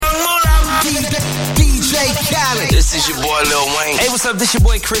This your boy Lil Wayne. Hey, what's up? This your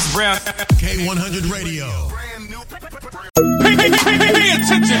boy Chris Brown. K100 Radio. Pay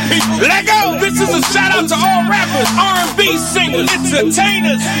attention, people. Let go. This is a shout out to all rappers, R&B singers,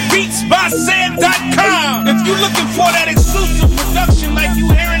 entertainers, beatsbysaid.com. If you're looking for that exclusive production like you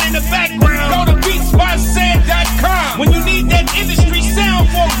hearing in the background, go to beatsbysaid.com. When you need that industry sound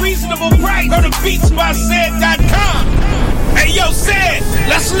for a reasonable price, go to beatsbysaid.com. Hey, yo, Said,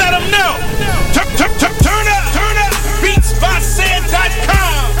 let's let them know. Turn up.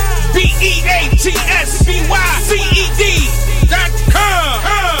 Beatsbysaid.com.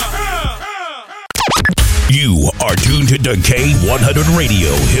 BEATSBYCED.com. You are tuned to K100 Radio,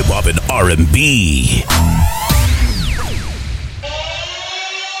 Hip Hop and R&B.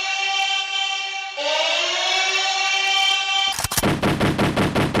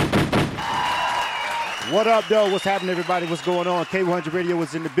 What up, though? What's happening, everybody? What's going on? K100 Radio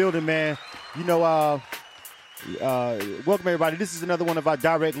is in the building, man. You know, welcome, everybody. This is another one of our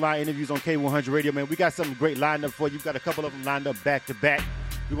direct line interviews on K100 Radio, man. We got something great lined up for you. We've got a couple of them lined up back to back.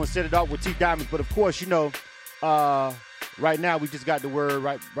 We're going to set it off with T Diamonds, but of course, you know, right now we just got the word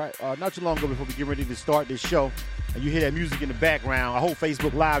not too long ago before we get ready to start this show, and you hear that music in the background. I hope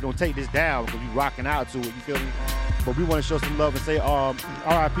Facebook Live don't take this down because we rocking out to it. You feel me? But we want to show some love and say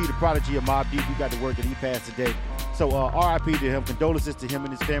R.I.P. the prodigy of Mobb Deep. We got the word that he passed today. So R.I.P. to him. Condolences to him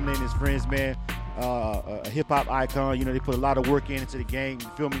and his family and his friends, man. A hip-hop icon. You know, they put a lot of work into the game. You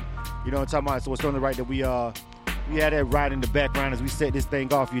feel me? You know what I'm talking about? So it's only right that we had that right in the background as we set this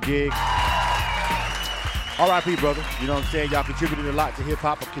thing off. You dig? R.I.P. brother. You know what I'm saying? Y'all contributed a lot to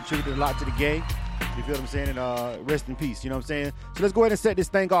hip-hop. Contributed a lot to the game. You feel what I'm saying? And rest in peace. You know what I'm saying? So let's go ahead and set this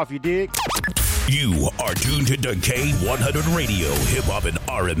thing off. You dig? You are tuned to K100 Radio, Hip Hop and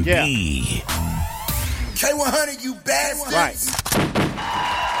R&B. Yeah. K100, you bastard. Right.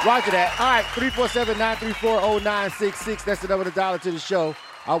 Roger that. All right, 347-934-0966. That's the number to dial to the show.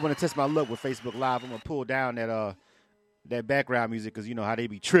 I want to test my luck with Facebook Live. I'm going to pull down that background music because you know how they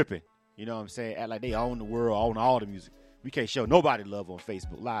be tripping. You know what I'm saying? Act like they own the world, own all the music. We can't show nobody love on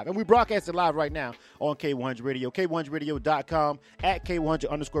Facebook Live. And we broadcasting live right now on K100 Radio, K100Radio.com, at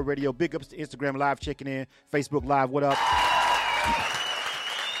K100_radio. Big ups to Instagram Live checking in, Facebook Live, what up?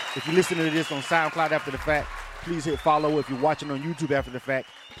 If you're listening to this on SoundCloud after the fact, please hit follow. If you're watching on YouTube after the fact,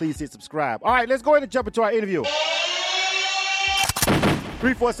 please hit subscribe. All right, let's go ahead and jump into our interview.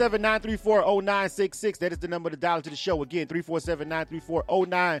 347-934-0966. That is the number to dial to the show. Again,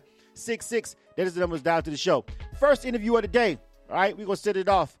 347-934-0966. That is the number to dial to the show. First interview of the day. All right, we're going to set it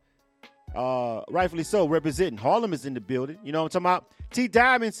off. Rightfully so, representing. Harlem is in the building. You know what I'm talking about? T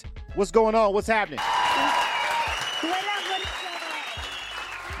Diamonds, what's going on? What's happening? What up?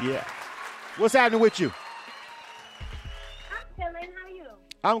 Yeah. What's happening with you? I'm chilling. How are you?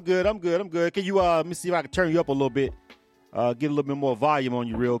 I'm good. Can you, let me see if I can turn you up a little bit. Get a little bit more volume on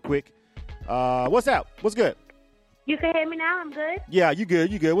you real quick. What's up? What's good? You can hear me now? I'm good? Yeah, you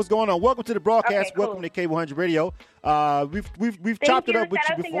good. What's going on? Welcome to the broadcast. Okay, cool. Welcome to K100 Radio. We've chopped it up with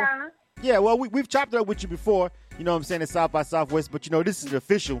you before. Yeah, well, we've chopped it up with you before. You know what I'm saying? It's South by Southwest. But, you know, this is the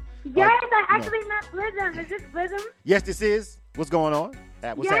official. Yes, I actually met Blizzum. Is this Blizzum? Yes, this is. What's going on?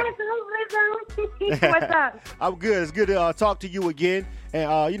 What's Blizzum. What's up? I'm good. It's good to talk to you again.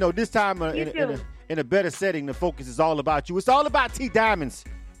 And, you know, this time in a better setting, the focus is all about you. It's all about T Diamonds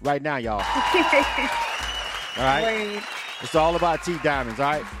right now, y'all. All right? Word. It's all about T Diamonds,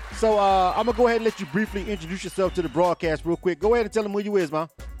 all right? So I'm going to go ahead and let you briefly introduce yourself to the broadcast real quick. Go ahead and tell them who you is, man.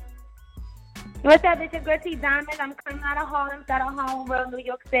 What's up? It's your girl T Diamonds. I'm coming out of Harlem, out of Homebrew, New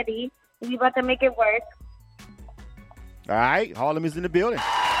York City. We about to make it work. All right? Harlem is in the building.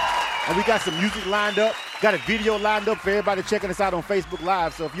 And we got some music lined up. Got a video lined up for everybody checking us out on Facebook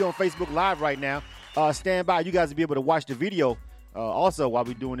Live. So if you're on Facebook Live right now, stand by. You guys will be able to watch the video also while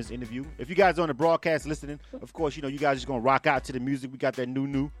we're doing this interview. If you guys are on the broadcast listening, of course, you know, you guys just going to rock out to the music. We got that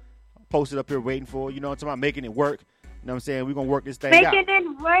new posted up here waiting for, you know what I'm talking about, making it work. You know what I'm saying? We're going to work this thing out. Making it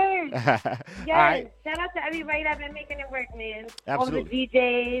work. Yes. All right. Shout out to everybody that's been making it work, man. Absolutely. All the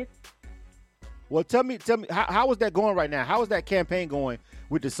DJs. Well, tell me, how is that going right now? How is that campaign going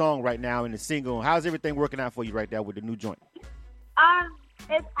with the song right now and the single? How's everything working out for you right now with the new joint?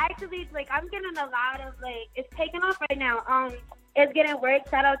 It's actually, like, I'm getting a lot of, like, it's taking off right now. It's getting work.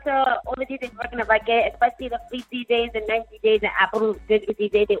 Shout out to all the DJs working it like it, especially the Fleet DJs and Night DJs and Apple Digital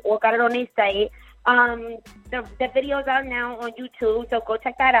DJs. They all got it on their site. The video's out now on YouTube, so go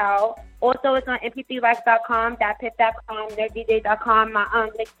check that out. Also, it's on mp3wax.com, datpiff.com, nerddj.com, my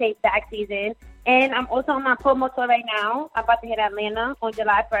mixtape Back Season. And I'm also on my promo tour right now. I'm about to hit Atlanta on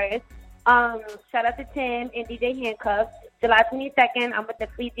July 1st. Shout out to Tim and DJ Handcuffs. July 22nd, I'm with the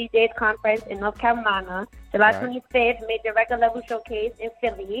Fleet DJs Conference in North Carolina. July 25th, Major Record Level Showcase in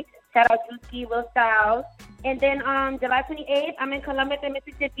Philly. Shout out Drewski, Will Styles. And then July 28th, I'm in Columbus in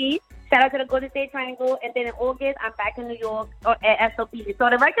Mississippi. Shout out to the Golden State Triangle. And then in August, I'm back in New York at SOP. So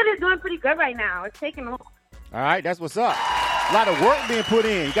the record is doing pretty good right now. It's taking off. All right, that's what's up. A lot of work being put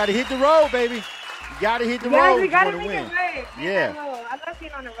in. You got to hit the road, baby. You got to hit the road. Yeah, you got to win. make it work. Yeah. I love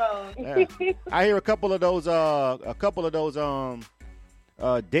being on the road. Yeah. I hear a couple of those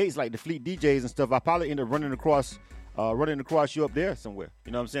dates like the Fleet DJs and stuff. I probably end up running across you up there somewhere.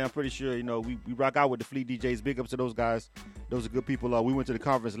 You know what I'm saying? I'm pretty sure, you know, we rock out with the Fleet DJs. Big ups to those guys. Those are good people. We went to the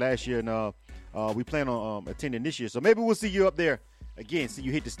conference last year, and we plan on attending this year. So maybe we'll see you up there again. See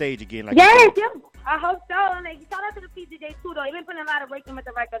you hit the stage again. Like yes, I hope so. And shout out to the Fleet DJs too, though. You've been putting a lot of work in with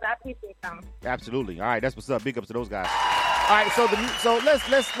the records. I appreciate them. Absolutely. All right, that's what's up. Big ups to those guys. All right, so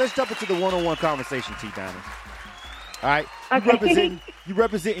let's jump into the one-on-one conversation, T Diamonds. All right, you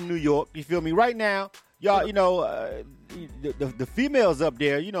representing New York. You feel me? Right now, y'all, you know, the females up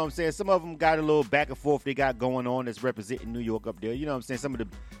there, you know what I'm saying? Some of them got a little back and forth they got going on that's representing New York up there. You know what I'm saying? Some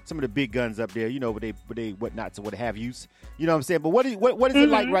of the big guns up there, you know, but they whatnots or what have yous. You know what I'm saying? But what is it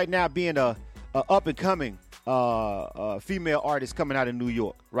like right now being a up and coming female artist coming out of New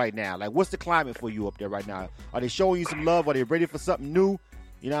York right now? Like, what's the climate for you up there right now? Are they showing you some love? Are they ready for something new?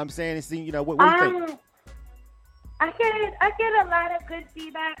 You know what I'm saying? And see, you know, what do you think? I get a lot of good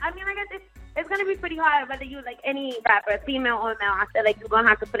feedback. I mean, I guess it's gonna be pretty hard whether you like any rapper, female or male. I feel like you're gonna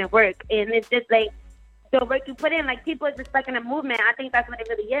have to put in work, and it's just like the work you put in. Like, people is respecting the movement. I think that's what it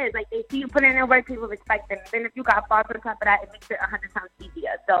really is. Like, they see you put in the work, people respect it. And then if you got far on top of that, it makes it 100 times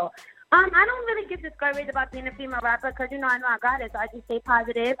easier. So I don't really get discouraged about being a female rapper because, you know, I know I got it. So I just stay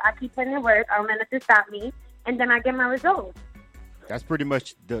positive. I keep putting in work. I don't let it stop me, and then I get my results. That's pretty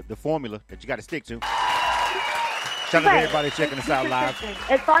much the formula that you got to stick to. Shout out to everybody checking us out live.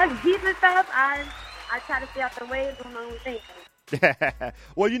 As far as beats and stuff, I try to stay out the way and do my own thing.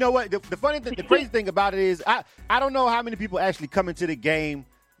 Well, you know what? The crazy thing about it is I don't know how many people actually come into the game,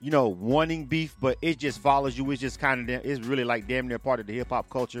 you know, wanting beef, but it just follows you. It's just kind of, it's really like damn near part of the hip hop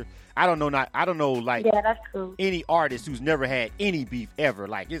culture. I don't know like yeah, that's true. Any artist who's never had any beef ever.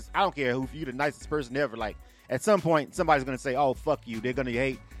 Like, I don't care who, if you're the nicest person ever. Like, at some point, somebody's gonna say, "Oh, fuck you." They're gonna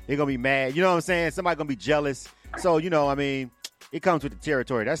hate. They're gonna be mad. You know what I'm saying? Somebody's gonna be jealous. So, you know, I mean, it comes with the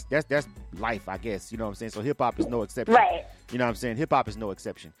territory. That's life, I guess. You know what I'm saying? So hip hop is no exception. Right. You know what I'm saying? Hip hop is no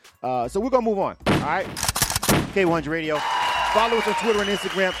exception. So we're gonna move on. All right. K100 Radio. Follow us on Twitter and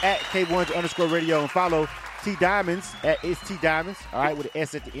Instagram at K100_radio, and follow T Diamonds at It's T Diamonds. All right, with an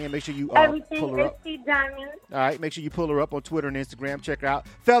S at the end. Make sure you pull her up. Everything is T Diamonds. All right, make sure you pull her up on Twitter and Instagram. Check her out,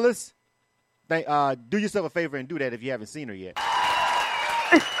 fellas. Do yourself a favor and do that if you haven't seen her yet.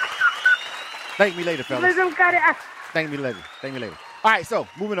 Thank me later, fellas. Thank me later. All right, so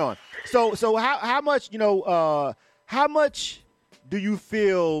moving on. So how much, you know, how much do you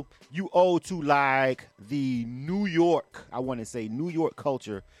feel you owe to like the New York, I want to say New York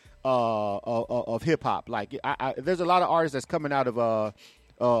culture of hip hop? Like, there's a lot of artists that's coming out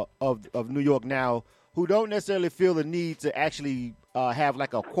of New York now who don't necessarily feel the need to actually have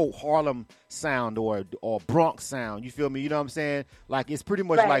like a quote Harlem sound or Bronx sound. You feel me? You know what I'm saying? Like, it's pretty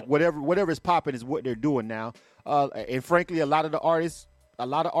much like whatever is popping is what they're doing now. And frankly, a lot of artists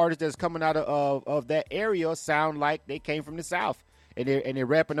that's coming out of that area sound like they came from the South, and they're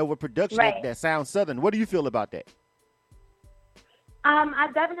rapping over production that sounds Southern. What do you feel about that? I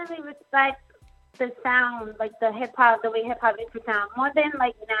definitely respect the sound, like the hip hop, the way hip hop used to sound, more than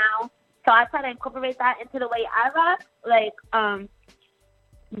like now. So I try to incorporate that into the way I rap. Like,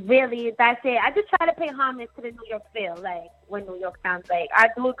 really, that's it. I just try to pay homage to the New York feel, like what New York sounds like. I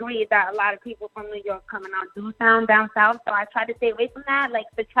do agree that a lot of people from New York coming out do sound down south, so I try to stay away from that, like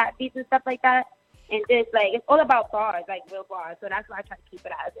the trap beats and stuff like that. And just like, it's all about bars, like real bars. So that's why I try to keep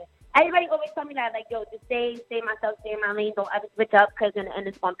it as it. Everybody always tell me that, like, yo, just stay myself, stay in my lane, don't ever switch up, because in the end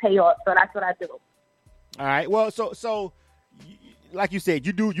it's gonna pay off. So that's what I do. All right. Well, so. Like you said,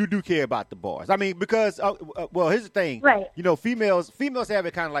 you do care about the bars. I mean, because well, here's the thing, right? You know, females have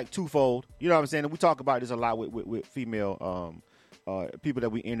it kind of like twofold. You know what I'm saying? And we talk about this a lot with female people that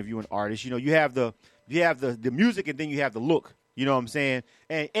we interview and artists. You know, you have the music, and then you have the look. You know what I'm saying?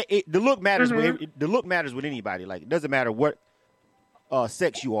 And the look matters. The look matters with anybody. Like, it doesn't matter what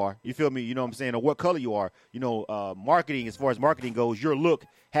sex you are. You feel me? You know what I'm saying? Or what color you are. You know, marketing, as far as marketing goes, your look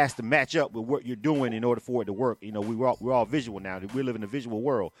has to match up with what you're doing in order for it to work. You know, we're all visual now. We live in a visual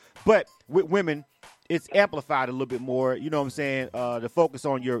world. But with women, it's amplified a little bit more. You know what I'm saying? The focus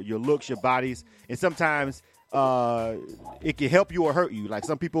on your looks, your bodies, and sometimes it can help you or hurt you. Like,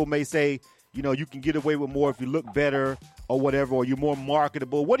 some people may say, you know, you can get away with more if you look better, or whatever, or you're more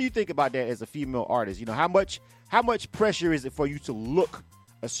marketable. What do you think about that as a female artist? You know, how much pressure is it for you to look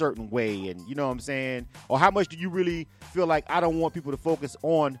a certain way, and you know what I'm saying? Or how much do you really feel like I don't want people to focus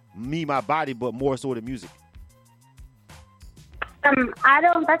on me, my body, but more so the music?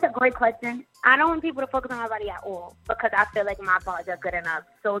 That's a great question. I don't want people to focus on my body at all because I feel like my bars are good enough.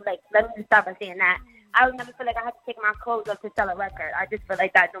 So, like, let me just stop by saying that. I would never feel like I have to take my clothes off to sell a record. I just feel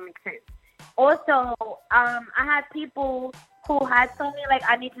like that don't make sense. Also, I had people who had told me, like,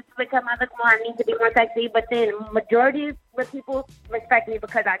 I need to switch up my look more, I need to be more sexy, but then majority of the people respect me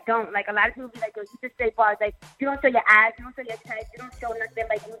because I don't. Like, a lot of people be like, yo, you just say bars. Like, you don't show your ass, you don't show your chest, you don't show nothing.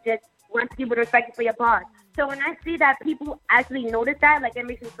 Like, you just want people to respect you for your bars. So when I see that people actually notice that, like, it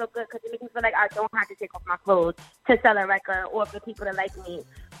makes me feel good because it makes me feel like I don't have to take off my clothes to sell a record or for people to like me.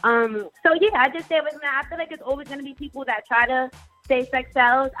 So, yeah, I just say it was I feel like there's always going to be people that try to say sex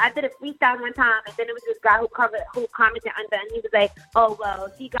sells. I did a freestyle one time, and then it was this guy who commented under, and he was like, oh,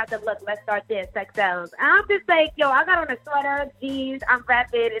 well, she got the look. Let's start there. Sex sells. And I'm just like, yo, I got on a sweater, jeans, I'm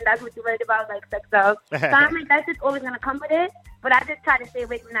rapping, and that's what you worried about, like, sex sells. So I'm like, that's just always going to come with it. But I just try to stay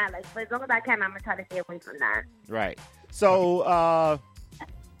away from that. Like, for as long as I can, I'm going to try to stay away from that. Right. So,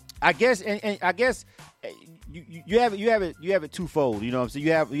 I guess, and I guess you have it twofold. You know what I'm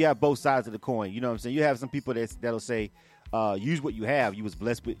saying? You have both sides of the coin. You know what I'm saying? You have some people that'll say, use what you have. You was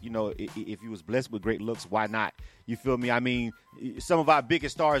blessed with, you know, if you was blessed with great looks, why not? You feel me? I mean, some of our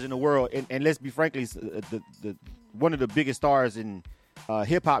biggest stars in the world, and let's be frankly, the one of the biggest stars in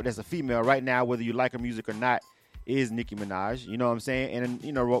hip hop that's a female right now, whether you like her music or not, is Nicki Minaj. You know what I'm saying? And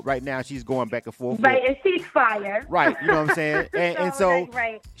you know, right now she's going back and forth. Right, and she's fire. Right, you know what I'm saying? And so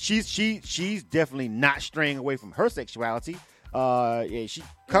right. she's definitely not straying away from her sexuality. Yeah, she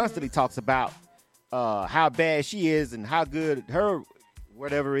constantly talks about how bad she is and how good her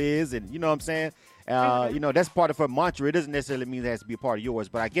whatever is, and you know what I'm saying? You know, that's part of her mantra. It doesn't necessarily mean that it has to be a part of yours,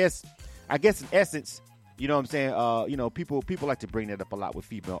 but I guess in essence, you know what I'm saying? You know, people like to bring that up a lot with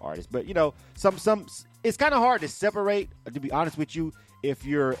female artists, but you know, some it's kind of hard to separate. To be honest with you, if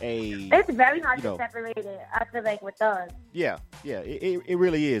you're it's very hard to separate it. I feel like with us. Yeah, it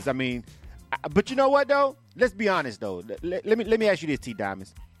really is. I mean, but you know what though? Let's be honest though. Let me ask you this, T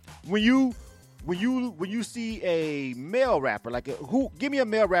Diamonds. When you see a male rapper, like give me a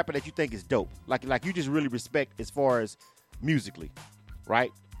male rapper that you think is dope, like you just really respect as far as musically, right?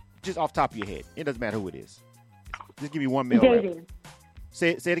 Just off the top of your head. It doesn't matter who it is. Just give me one male rapper.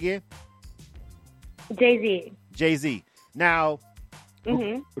 Say it again. Jay-Z. Jay-Z. Now,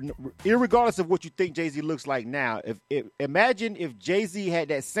 irregardless of what you think Jay-Z looks like now, imagine if Jay-Z had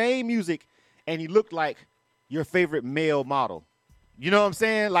that same music and he looked like your favorite male model. You know what I'm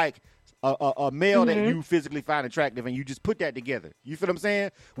saying? Like a male that you physically find attractive, and you just put that together. You feel what I'm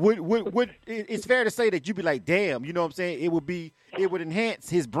saying? Would it's fair to say that you'd be like, damn, you know what I'm saying? It would enhance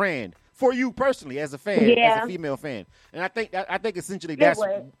his brand for you personally as a fan, as a female fan. And I think essentially that's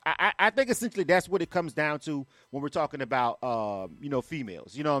what it comes down to when we're talking about you know,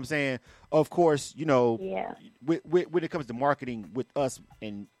 females. You know what I'm saying? Of course, you know, when it comes to marketing with us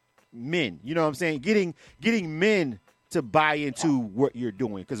and men, you know what I'm saying? Getting men to buy into what you're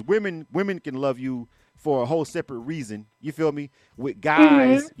doing, because women can love you for a whole separate reason. You feel me? With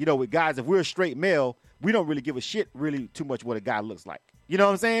guys, you know, if we're a straight male, we don't really give a shit really too much what a guy looks like. You know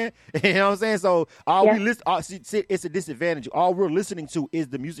what I'm saying? You know what I'm saying? So we listen. It's a disadvantage. All we're listening to is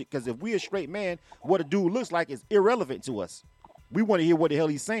the music, because if we're a straight man, what a dude looks like is irrelevant to us. We want to hear what the hell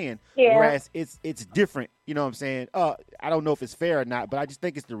he's saying. Yeah. Whereas it's different. You know what I'm saying? I don't know if it's fair or not, but I just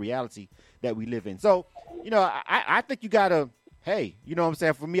think it's the reality that we live in. So, you know, I think you gotta, hey, you know what I'm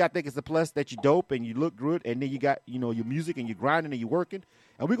saying? For me, I think it's a plus that you're dope and you look good, and then you got, you know, your music and you're grinding and you're working.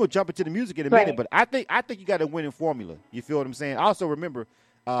 And we're gonna jump into the music in a minute, but I think you got a winning formula. You feel what I'm saying? Also remember,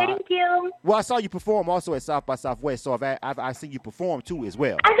 thank you. Well, I saw you perform also at South by Southwest, so I've seen you perform too as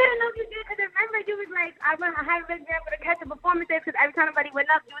well. I didn't know you did, because remember you was like, I haven't been able to catch the performances, because every time somebody went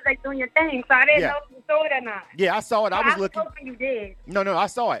up, you was like doing your thing, so I didn't know if you saw it or not. Yeah, I saw it. I was looking. Hoping you did. No, I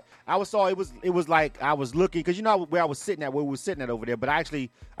saw it. It was like I was looking, because you know where we were sitting at over there, but I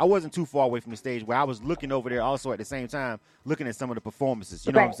wasn't too far away from the stage, where I was looking over there also at the same time, looking at some of the performances.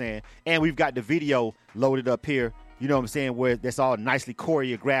 You know what I'm saying? And we've got the video loaded up here. You know what I'm saying? Where that's all nicely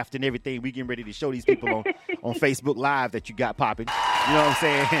choreographed and everything. We getting ready to show these people on Facebook Live that you got popping. You know what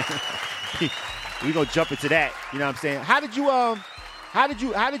I'm saying? We're gonna jump into that. You know what I'm saying? How did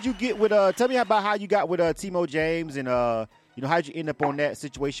you get with tell me about how you got with Timo James, and you know, how'd you end up on that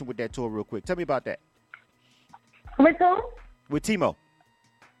situation with that tour real quick? Tell me about that. With who? With Timo.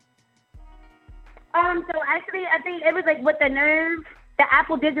 So actually I think it was like with the Nerve. The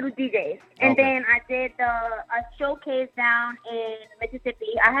Apple Digital DJs. And Okay. then I did a showcase down in Mississippi.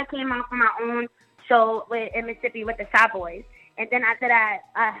 I had came out for my own show in Mississippi with the Shy Boys. And then after that,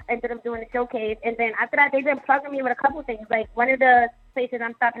 I ended up doing the showcase. And then after that, they've been plugging me with a couple things. Like, one of the places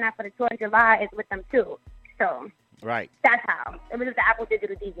I'm stopping at for the tour in July is with them, too. So Right. that's how. It was the Apple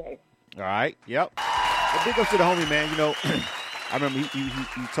Digital DJs. All right. Yep. Well, big ups to the homie, man. You know, I remember he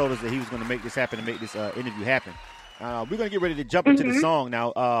told us that he was going to make this happen and make this interview happen. We're going to get ready to jump into the song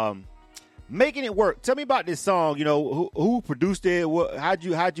now. Making It Work. Tell me about this song. You know, who produced it? How'd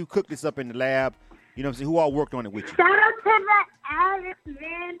you cook this up in the lab? You know what I'm saying? Who all worked on it with you? Shout out to the Alex,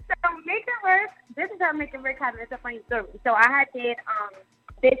 man. So Make It Work. This is how Make It Work happened. It's a funny story. So I had did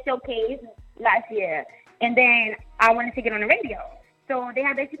this showcase last year, and then I wanted to get on the radio. So they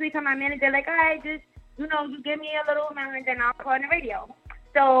had basically told my manager, like, all right, just, you know, you give me a little amount and then I'll call on the radio.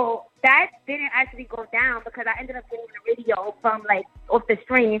 So that didn't actually go down because I ended up getting on the radio from, like, off the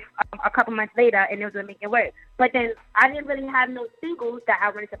stream a couple months later, and it was going to Make It Work. But then I didn't really have no singles that I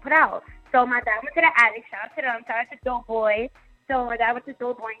wanted to put out. So my dad went to the attic, shout out to them, shout out to Dope Boy. So my dad went to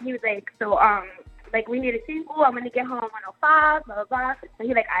Dope Boy, and he was like, so, like, we need a single. I'm going to get home 105, blah, blah, blah. So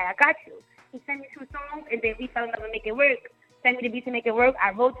he like, I got you. He sent me 2 songs, and then we fell in love with Make It Work. Sent me the beat to Make It Work.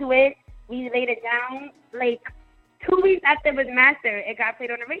 I wrote to it. We laid it down. Like, 2 weeks after it was mastered, it got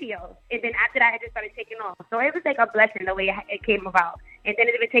played on the radio. And then after that, it just started taking off. So it was like a blessing the way it came about. And then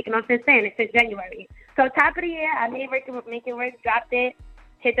it's been taking off since then, since January. So top of the year, I made Make It Work, dropped it,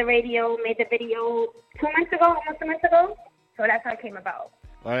 hit the radio, made the video 2 months ago, almost 2 months ago. So that's how it came about.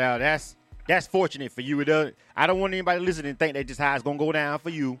 Well, now that's fortunate for you. I don't want anybody listening to think that just how it's gonna go down for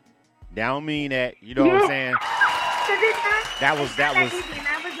you. That don't mean that. You know what I'm saying? That was easy. And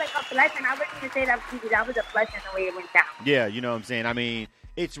that was like a blessing. I wouldn't even say that was easy. That was a blessing the way it went down. Yeah, you know what I'm saying? I mean,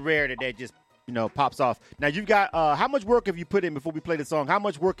 it's rare that just, you know, pops off. Now, you've got, how much work have you put in before we play the song? How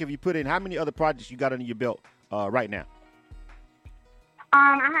much work have you put in? How many other projects you got under your belt right now?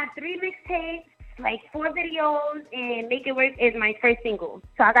 I have 3 mixtapes, like 4 videos, and Make It Work is my first single.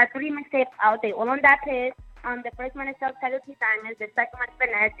 So I got 3 mixtapes out there, all on that piss. The first one is Self-Titled T Diamonds, the second one is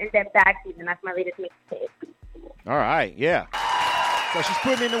Finesse, and then Bad Season. That's my latest mixtape. All right, yeah. So she's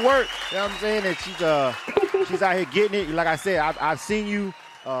putting in the work. You know what I'm saying? And she's out here getting it. Like I said, I've seen you.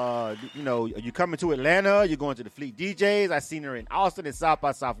 You know, you coming to Atlanta. You're going to the Fleet DJs. I seen her in Austin and South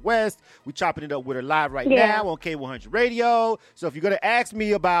by Southwest. We chopping it up with her live right now on K100 Radio. So if you're gonna ask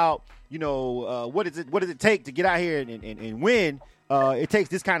me about, you know, what does it take to get out here and win? It takes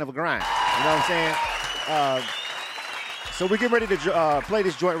this kind of a grind. You know what I'm saying? So we're getting ready to play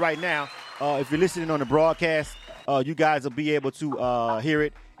this joint right now. If you're listening on the broadcast, you guys will be able to hear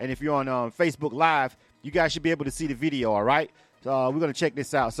it. And if you're on Facebook Live, you guys should be able to see the video, all right? So we're going to check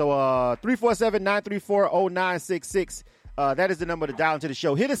this out. So 347-934-0966, that is the number to dial into the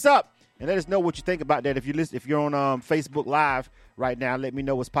show. Hit us up and let us know what you think about that. If you're on Facebook Live right now, let me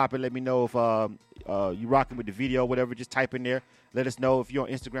know what's popping. Let me know if you rocking with the video, whatever. Just type in there. Let us know. If you're on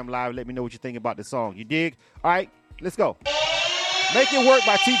Instagram Live, let me know what you think about the song. You dig? All right, let's go. Make It Work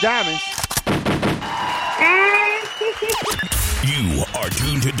by T Diamonds. You are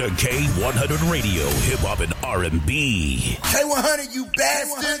tuned to K100 Radio, Hip Hop and R&B. K100, you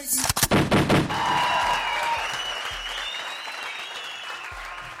bastards!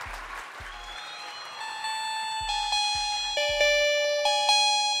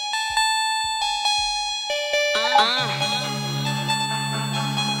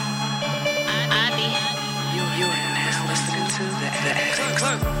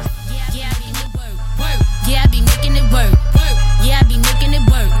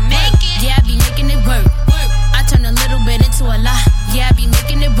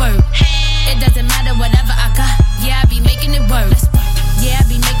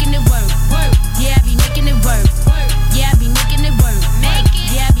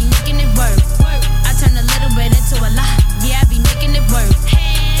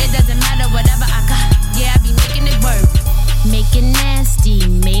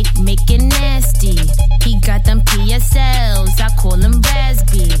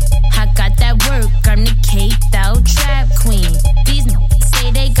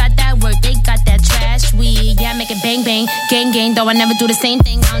 Though I never do the same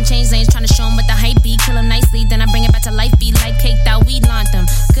thing, I don't change lanes, trying to show them what the hype be. Kill them nicely, then I bring it back to life, be like caked out, we launt them.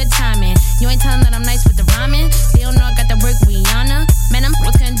 Good timing, you ain't telling that I'm nice with the rhyming. They don't know I got the work, Rihanna. Man, I'm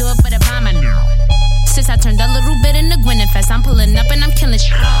couldn't do it for the vomit. Since I turned a little bit into Gwyneth Fest, I'm pulling up and I'm killing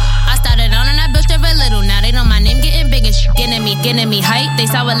shit. I started on and I built it very little, now they know my name getting bigger. Getting me hype, they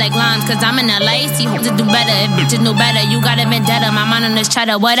sour like limes, cause I'm in LA, see who to do better. If bitches know better, you got a vendetta, my mind on this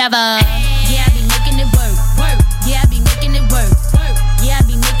cheddar, whatever. Yeah, I be making it work. Yeah, I be making it work.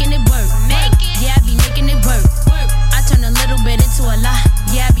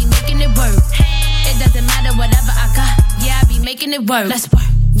 it work. Let's work.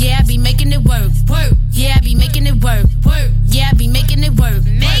 Yeah, I be making it work. Work. Yeah, I be making it work. Work. Yeah, I be making it work.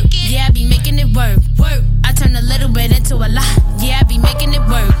 Make it. Yeah, I be making it work. Work. I turn a little bit into a lot. Yeah, I be making it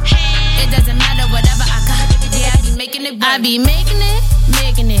work. It doesn't matter whatever I got. Yeah, I be making it work. I be making it.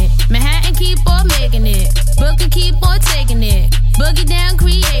 Manhattan keep on making it. Brooklyn keep on taking it. Boogie down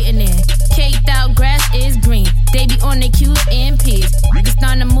creating it. Caked out grass is green. They be on the Q's and P's. Niggas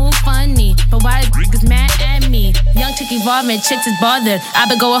starting to move funny, but why niggas mad at me? Young chick evolving, chicks is bothered. I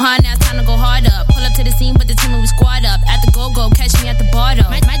been going hard now, it's time to go harder. Pull up to the scene with the team and we squad up. At the go-go, catch me at the bottom.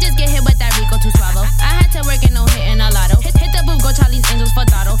 Might just get hit with that Rico to swallow. I had to work and no hitting a lotto. Hit the booth, go Charlie's Angels for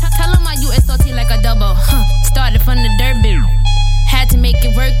Throttle. Tell them my USOT like a double. Started from the dirt bit. Had to make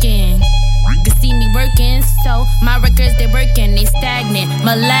it working. You can see me working, so my records they working, they stagnant.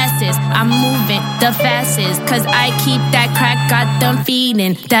 Molasses, I'm moving the fastest, cause I keep that crack, got them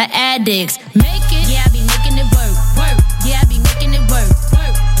feeding the addicts. Make it, yeah, I be making it work. Work, yeah, I be making it work.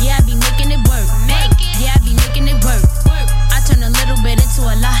 Work, yeah, I be making it work. Make it, yeah, I be making it work. Work, I turn a little bit into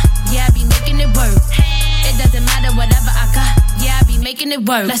a lot. Yeah, I be making it work. It doesn't matter whatever I got. Yeah, I be making it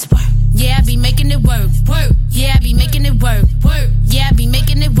work. Let's work. Yeah, I be making it work. Work. Yeah, I be making it work. Work. Yeah, I be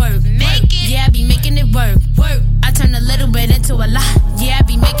making it work. Make it. Yeah, I be making it work. Work. I turn a little bit into a lot. Yeah, I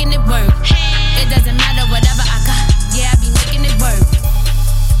be making it work. It doesn't matter whatever I got. Yeah, I be making it work.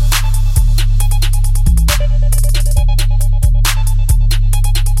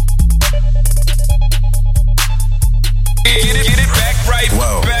 Get it back right.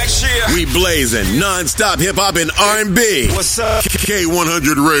 Whoa. Back share. We blazing non-stop hip-hop and R&B. What's up?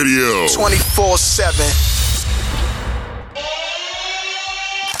 K100 Radio. 24/7.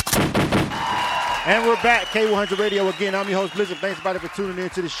 And we're back, K100 Radio again. I'm your host, Blizzard. Thanks, everybody, for tuning in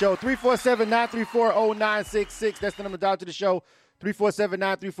to the show. 347-934-0966. That's the number to dial to the show.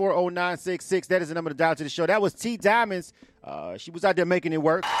 347-934-0966. That is the number to dial to the show. That was T Diamonds. She was out there making it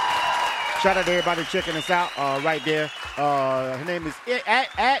work. Shout out to everybody checking us out right there. Her name is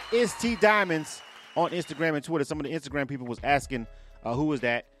at is T Diamonds on Instagram and Twitter. Some of the Instagram people was asking who was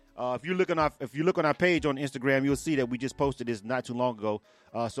that. If you look on our page on Instagram, you'll see that we just posted this not too long ago.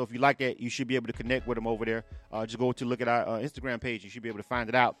 So if you like that, you should be able to connect with them over there. Just go to look at our Instagram page. You should be able to find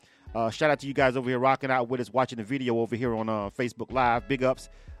it out. Shout out to you guys over here rocking out with us, watching the video over here on Facebook Live. Big ups.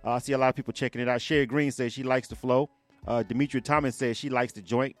 I see a lot of people checking it out. Sherry Green says she likes the flow. Demetria Thomas says she likes the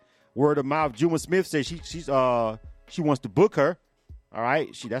joint. Word of mouth. Juma Smith says she wants to book her. All right,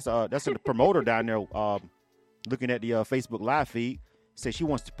 that's a promoter down there looking at the Facebook Live feed. Says she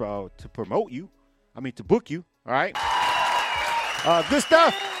wants to promote you. To book you. All right. Good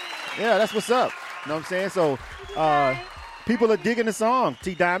stuff. Yeah, that's what's up. You know what I'm saying? So people are digging the song,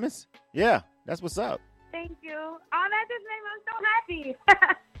 T Diamonds. Yeah, that's what's up. Thank you. Oh, that just made me so happy.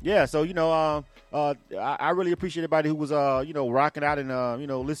 Yeah, so I really appreciate everybody who was rocking out and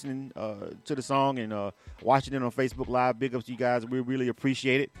listening to the song and watching it on Facebook Live. Big ups to you guys. We really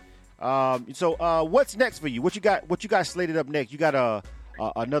appreciate it. So what's next for you? What you got slated up next? You got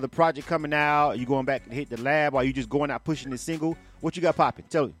another project coming out? Are you going back to hit the lab? Or are you just going out pushing the single? What you got popping?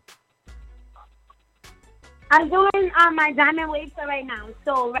 Tell me. I'm doing my Diamond Wave tour right now.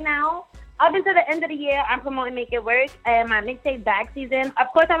 So right now, up until the end of the year, I'm promoting Make It Work and my mixtape Back Season. Of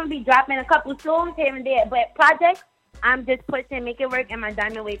course, I'm going to be dropping a couple songs here and there, but projects, I'm just pushing Make It Work and my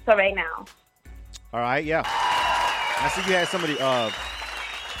Diamond Wave tour right now. All right, yeah. I see you had some of the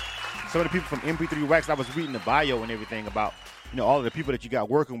people from MP3 Wax. I was reading the bio and everything about all of the people that you got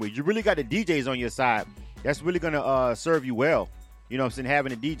working with. You really got the DJs on your side. That's really going to serve you well. You know what I'm saying?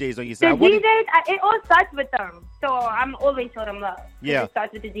 Having the DJs on your side. The DJs, it all starts with them. So I'm always show them love. Yeah. It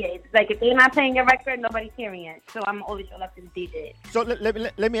starts with the DJs. Like, if they're not playing your record, nobody's hearing it. So I'm always show love to the DJs. So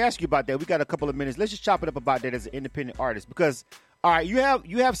let me ask you about that. We got a couple of minutes. Let's just chop it up about that as an independent artist. Because, all right, you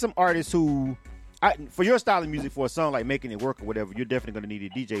have some artists who, for your style of music, for a song like Making It Work or whatever, you're definitely going to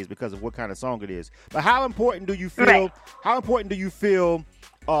need the DJs because of what kind of song it is. But how important do you feel? Right. How important do you feel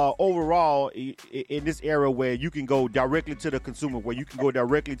overall in this era where you can go directly to the consumer, where you can go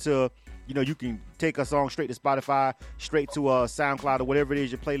directly to, you can take a song straight to Spotify, straight to SoundCloud or whatever it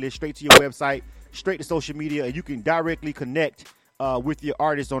is, your playlist, straight to your website, straight to social media, and you can directly connect with your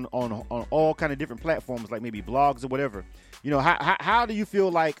artist on all kind of different platforms, like maybe blogs or whatever. How do you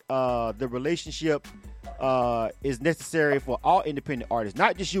feel like the relationship is necessary for all independent artists,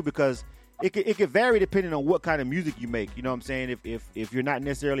 not just you, because it could vary depending on what kind of music you make. You know what I'm saying? If you're not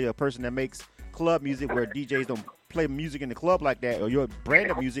necessarily a person that makes club music where DJs don't play music in the club like that, or your brand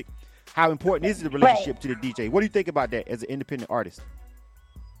of music, how important is the relationship to the DJ? What do you think about that as an independent artist?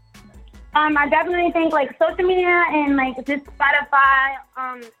 I definitely think like social media and like just Spotify,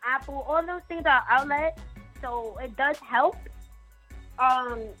 Apple, all those things are outlets, so it does help.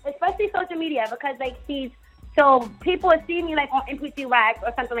 especially social media, because like so people will see me like on NPC Wax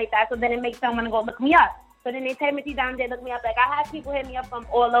or something like that. So then it makes them want to go look me up. So then they tell me, Diamonds, they look me up. Like I had people hit me up from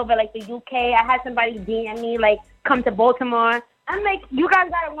all over, like the UK. I had somebody DM me, like, come to Baltimore. I'm like, you guys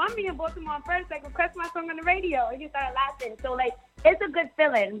gotta want me in Baltimore first, like request my song on the radio. And you started laughing. So like, it's a good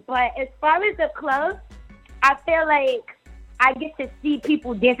feeling. But as far as the club, I feel like I get to see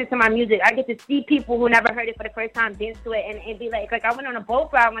people dancing to my music. I get to see people who never heard it for the first time dance to it and be like I went on a boat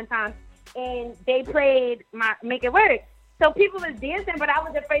ride one time and they played my Make It Work. So people was dancing, but I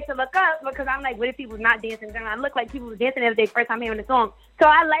was afraid to look up because I'm like, what if people's not dancing? Then I look like people was dancing every day first time hearing the song. So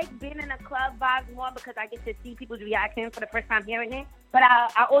I like being in a club vibe more because I get to see people's reaction for the first time hearing it. But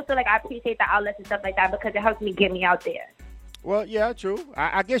I also I appreciate the outlets and stuff like that because it helps me get me out there. Well, yeah, true.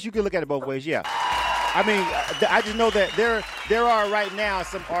 I guess you could look at it both ways, yeah. I mean, I just know that there are right now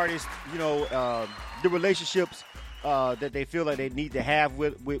some artists, the relationships that they feel like they need to have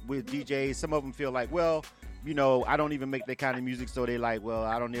with DJs. Some of them feel like, well, I don't even make that kind of music, so they like, well,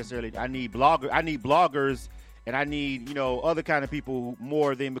 I don't necessarily. I need bloggers, and I need other kind of people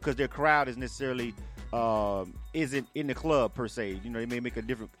more than because their crowd is necessarily isn't in the club per se. They may make a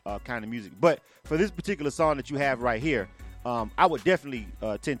different kind of music, but for this particular song that you have right here. I would definitely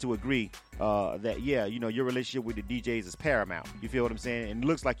tend to agree that, your relationship with the DJs is paramount. You feel what I'm saying? And it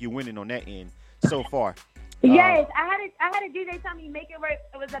looks like you're winning on that end so far. Yes, I had a DJ tell me Make It Work.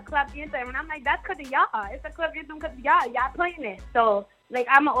 It was a club anthem, and I'm like, that's because of y'all. It's a club anthem because of y'all. Y'all playing it. So, I'm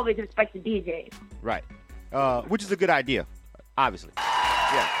going to always respect the DJs. Right. Which is a good idea, obviously.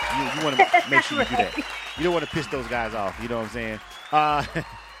 Yeah, you want to make sure you do that. You don't want to piss those guys off. You know what I'm saying?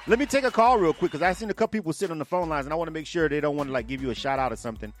 Let me take a call real quick because I've seen a couple people sit on the phone lines, and I want to make sure they don't want to give you a shout out or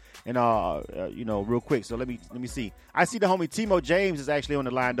something. And real quick. So let me see. I see the homie Timo James is actually on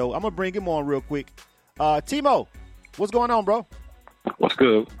the line though. I'm gonna bring him on real quick. Timo, what's going on, bro? What's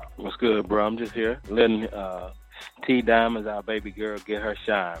good? What's good, bro? I'm just here letting T Diamonds, our baby girl, get her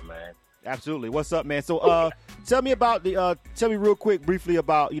shine, man. Absolutely. What's up, man? So tell me about tell me real quick, briefly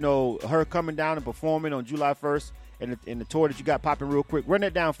about her coming down and performing on July 1st. And the tour that you got popping real quick. Run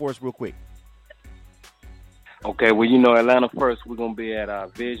that down for us real quick. Okay, well, Atlanta first, we're going to be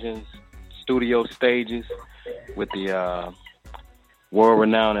at Visions Studio Stages with the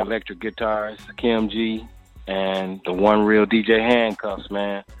world-renowned electric guitarist, Kim G, and the one real DJ Handcuffs,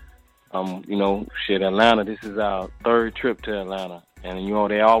 man. Atlanta, this is our third trip to Atlanta. And,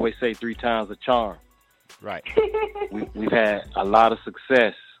 they always say 3 times a charm. Right. We've had a lot of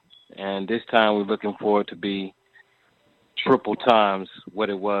success, and this time we're looking forward to be triple times what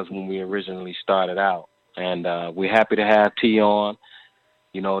it was when we originally started out. And we're happy to have T on.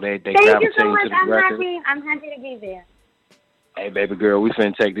 They Thank gravitating you so much. to the record. I'm happy to be there. Hey, baby girl, we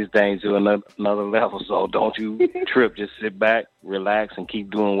finna take this thing to another level, so don't you trip. Just sit back, relax, and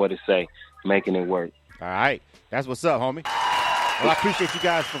keep doing what it say, making it work. All right. That's what's up, homie. Well, I appreciate you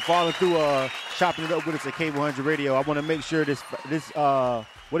guys for following through, chopping it up with us at K100 Radio. I want to make sure this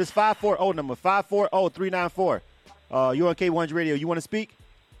what is 540 number? 540-394. You're on K100 Radio. You want to speak?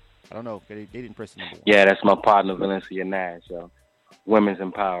 I don't know. They didn't press the number. Yeah, that's my partner, Valencia Nash. Women's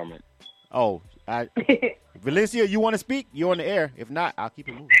empowerment. Oh, Valencia, you want to speak? You're on the air. If not, I'll keep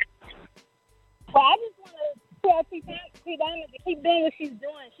it moving. Well, I just want to tell T Diamond to keep doing what she's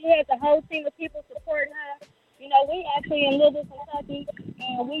doing. She has a whole team of people supporting her. We actually in Louisville, Kentucky,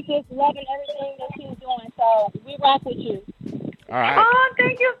 and we just loving everything that she's doing. So we rock with you. All right. Oh,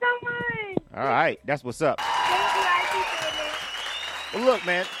 thank you so much. All right. That's what's up. Thank you. I appreciate it. Well, look,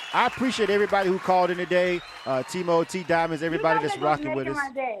 man, I appreciate everybody who called in today. Timo, T Diamonds, everybody that's rocking with us.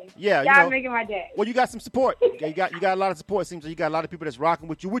 Yeah, y'all making my day. Well, you got some support. You got a lot of support. It seems like you got a lot of people that's rocking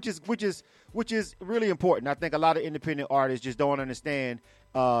with you, which is really important. I think a lot of independent artists just don't understand.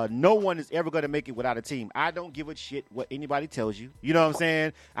 No one is ever going to make it without a team. I don't give a shit what anybody tells you. You know what I'm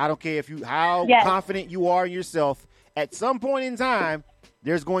saying? I don't care how confident you are in yourself. At some point in time,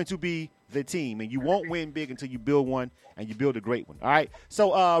 there's going to be the team, and you won't win big until you build one, and you build a great one. All right?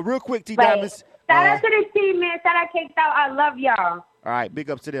 So, real quick, T Diamonds. Shout out to the team, man. Shout out Caked Out. I love y'all. All right, big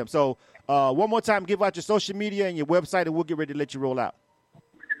ups to them. So, one more time, give out your social media and your website, and we'll get ready to let you roll out.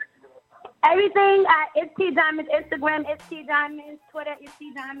 Everything It's T Diamonds. Instagram, It's T Diamonds. Twitter, It's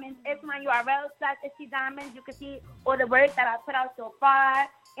T Diamonds. It's my URL, /It's T Diamonds. You can see all the work that I put out so far.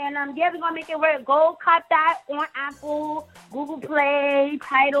 And, we're going to make it work. Go cop that on Apple, Google Play,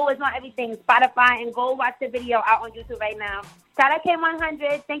 Tidal. It's on everything, Spotify. And go watch the video out on YouTube right now. Shout out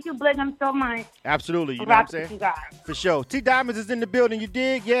K100. Thank you, Bligham, so much. Absolutely. You know what I'm saying? For sure. T Diamonds is in the building. You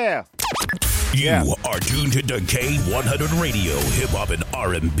dig? Yeah. You are tuned to K100 Radio, hip hop and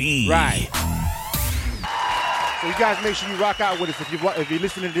R&B. Right. So you guys make sure you rock out with us. If you're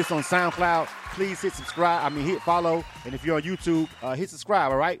listening to this on SoundCloud, please hit subscribe. Hit follow. And if you're on YouTube, hit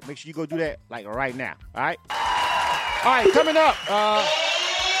subscribe, all right? Make sure you go do that like right now, all right? All right, coming up.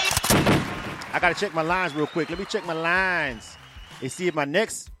 I got to check my lines real quick. Let me check my lines and see if my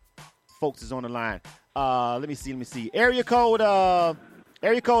next folks is on the line. Let me see. Area code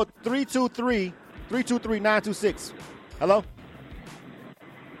 323-926. Hello?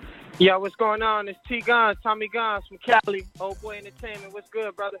 Yo, what's going on? It's T Guns, Tommy Guns from Cali. Old Boy Entertainment. What's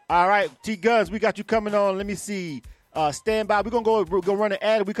good, brother? All right, T Guns, we got you coming on. Let me see. Stand by. We're gonna run an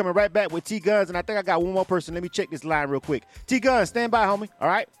ad. We're coming right back with T Guns, and I think I got one more person. Let me check this line real quick. T Guns, stand by, homie. All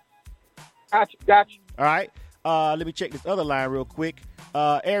right. Got you. All right. Let me check this other line real quick.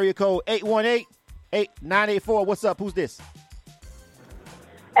 Area code 818-984. What's up? Who's this?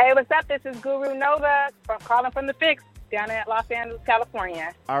 Hey, what's up? This is Guru Nova calling from The Fix down in Los Angeles,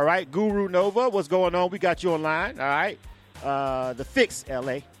 California. All right, Guru Nova, what's going on? We got you online. All right. The Fix, LA.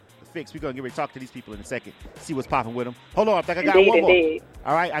 The Fix. We're going to get ready to talk to these people in a second, see what's popping with them. Hold on. I think I got one more.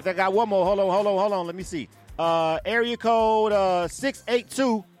 All right. I think I got one more. Hold on. Let me see. Area code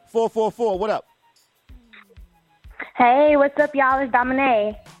 682-444. What up? Hey, what's up, y'all? It's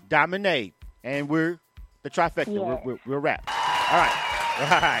Domine. And we're the trifecta. Yeah. We're rap. All right.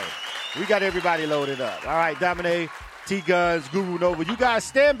 We got everybody loaded up. All right, Domine, T-Guns, Guru Nova. You guys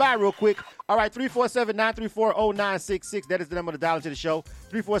stand by real quick. All right, 347-934-0966. That is the number to dial into the show.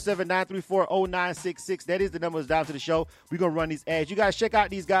 347-934-0966. That is the number to dial into the show. We're going to run these ads. You guys check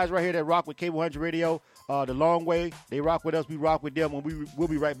out these guys right here that rock with K100 Radio. The Long Way. They rock with us. We rock with them. We'll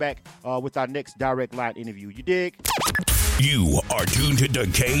be right back with our next direct line interview. You dig? You are tuned to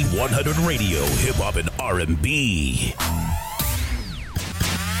K100 Radio, Hip Hop and R&B.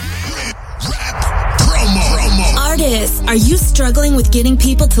 Artists, are you struggling with getting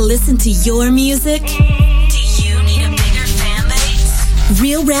people to listen to your music? Do you need a bigger fan base?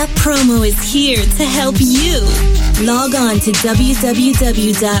 Real Rap Promo is here to help you. Log on to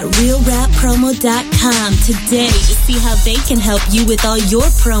www.realrappromo.com today to see how they can help you with all your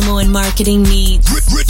promo and marketing needs.